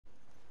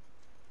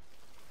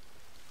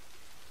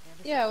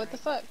Yeah, what the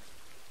fuck?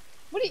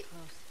 What are you?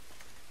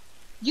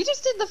 You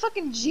just did the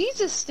fucking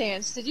Jesus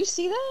stance. Did you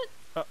see that?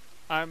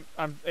 I'm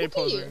A Look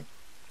at you.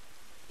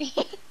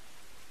 posing.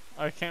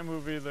 I can't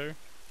move either.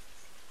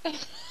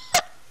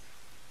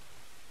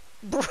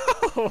 Bro,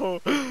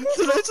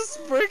 did I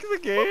just break the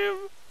game?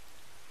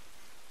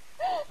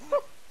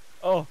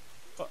 Oh,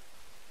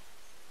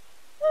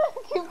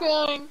 Keep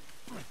going.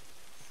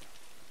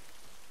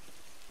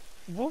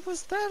 what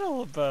was that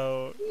all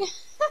about?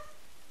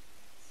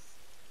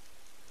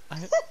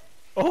 I.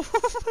 Oh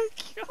my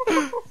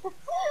god.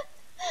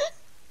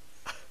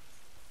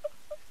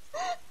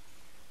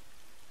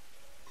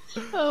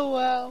 Oh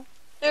wow.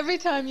 Every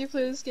time you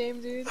play this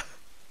game, dude.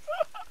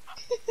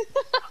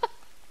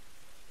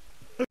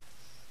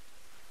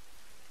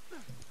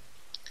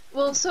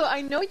 Well, so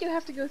I know you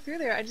have to go through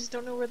there, I just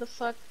don't know where the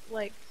fuck,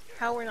 like,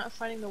 how we're not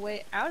finding the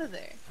way out of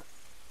there.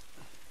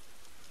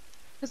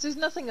 Because there's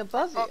nothing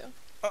above you.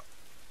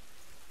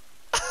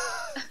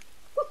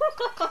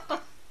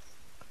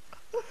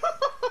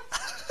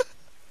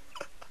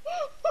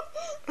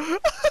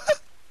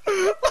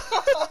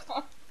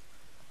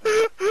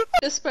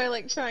 Just by,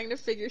 like, trying to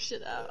figure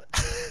shit out.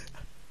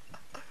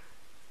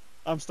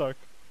 I'm stuck.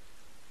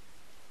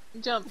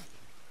 Jump.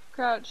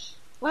 Crouch.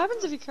 What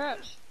happens if you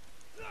crouch?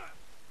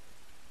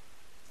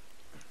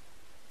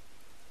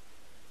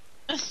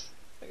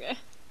 Okay.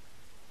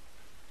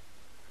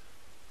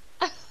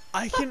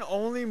 I can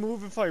only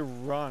move if I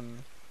run.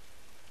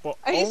 But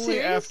Are you only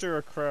serious? after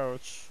a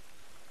crouch.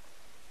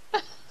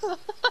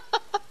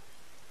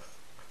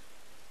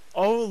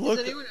 Oh, look.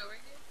 Is anyone over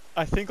here?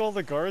 I think all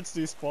the guards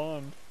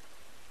despawned.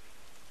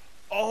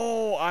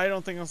 Oh, I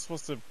don't think I'm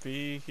supposed to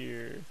be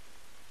here.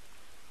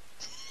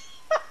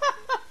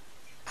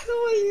 The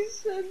way you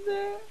said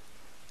that.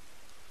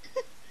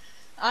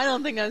 I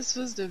don't think I'm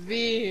supposed to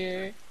be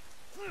here.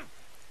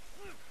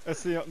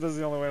 This is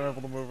the only way I'm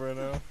able to move right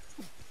now.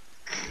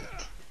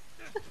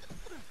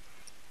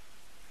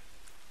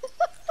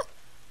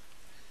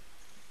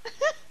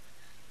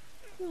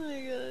 Oh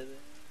my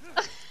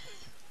god.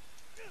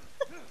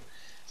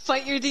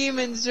 Fight your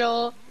demons,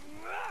 Joel.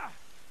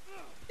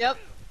 Yep.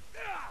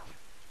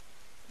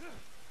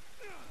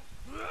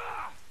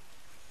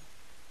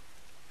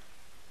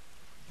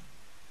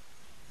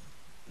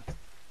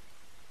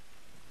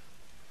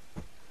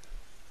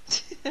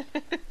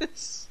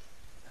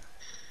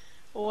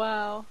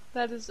 Wow,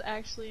 that is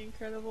actually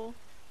incredible.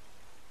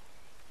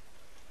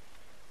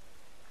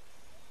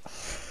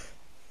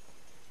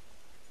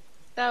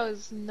 That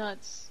was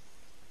nuts.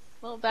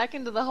 Well, back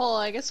into the hole.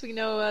 I guess we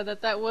know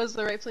that that was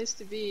the right place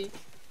to be.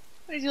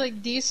 What, did you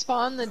like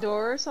despawn the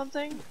door or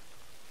something?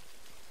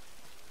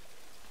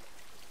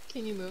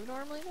 Can you move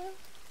normally now?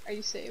 Are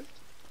you saved?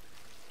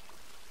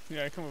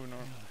 Yeah, I can move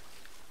normal.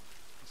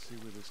 Let's see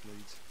where this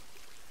leads.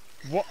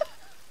 What?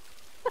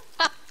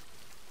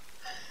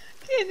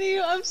 Can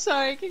you? I'm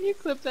sorry. Can you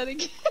clip that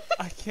again?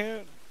 I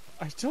can't.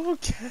 I don't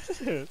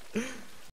get it.